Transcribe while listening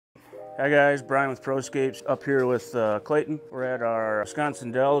Hi guys, Brian with ProScapes up here with Clayton. We're at our Wisconsin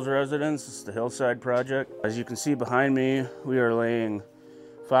Dells residence. It's the Hillside project. As you can see behind me, we are laying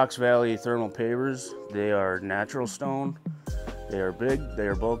Fox Valley thermal pavers. They are natural stone. They are big, they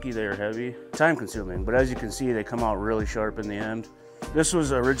are bulky, they are heavy. Time consuming, but as you can see, they come out really sharp in the end. This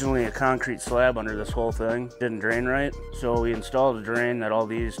was originally a concrete slab under this whole thing. Didn't drain right, so we installed a drain that all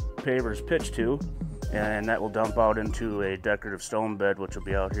these pavers pitch to, and that will dump out into a decorative stone bed, which will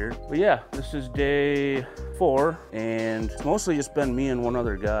be out here. But yeah, this is day 4, and it's mostly just been me and one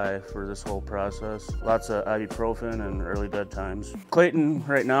other guy for this whole process. Lots of ibuprofen and early bedtimes. Clayton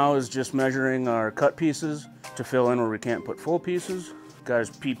right now is just measuring our cut pieces to fill in where we can't put full pieces. Got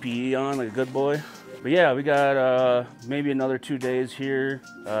his PPE on like a good boy. But yeah, we got maybe another 2 days here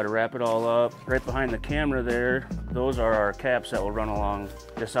to wrap it all up. Right behind the camera there, those are our caps that will run along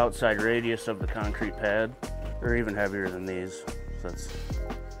this outside radius of the concrete pad. They're even heavier than these, so that's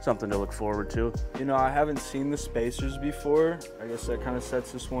something to look forward to. You know, I haven't seen the spacers before. I guess that kind of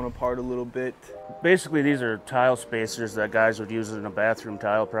sets this one apart a little bit. Basically, these are tile spacers that guys would use in a bathroom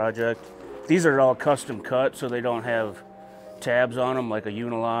tile project. These are all custom cut, so they don't have tabs on them like a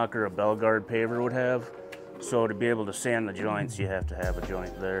Unilock or a Belgard paver would have. So to be able to sand the joints, you have to have a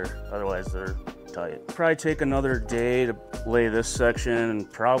joint there, otherwise they're tight. Probably take another day to lay this section,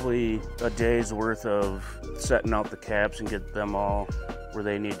 and probably a day's worth of setting out the caps and get them all where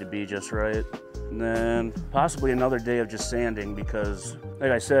they need to be just right. And then possibly another day of just sanding, because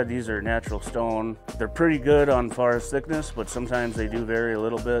like I said, these are natural stone. They're pretty good on far as thickness, but sometimes they do vary a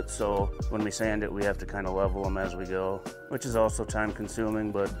little bit. So when we sand it, we have to kind of level them as we go, which is also time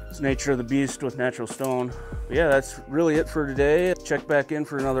consuming, but it's the nature of the beast with natural stone. But yeah, that's really it for today. Check back in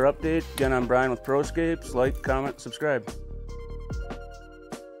for another update. Again, I'm Brian with ProScapes. Like, comment, subscribe.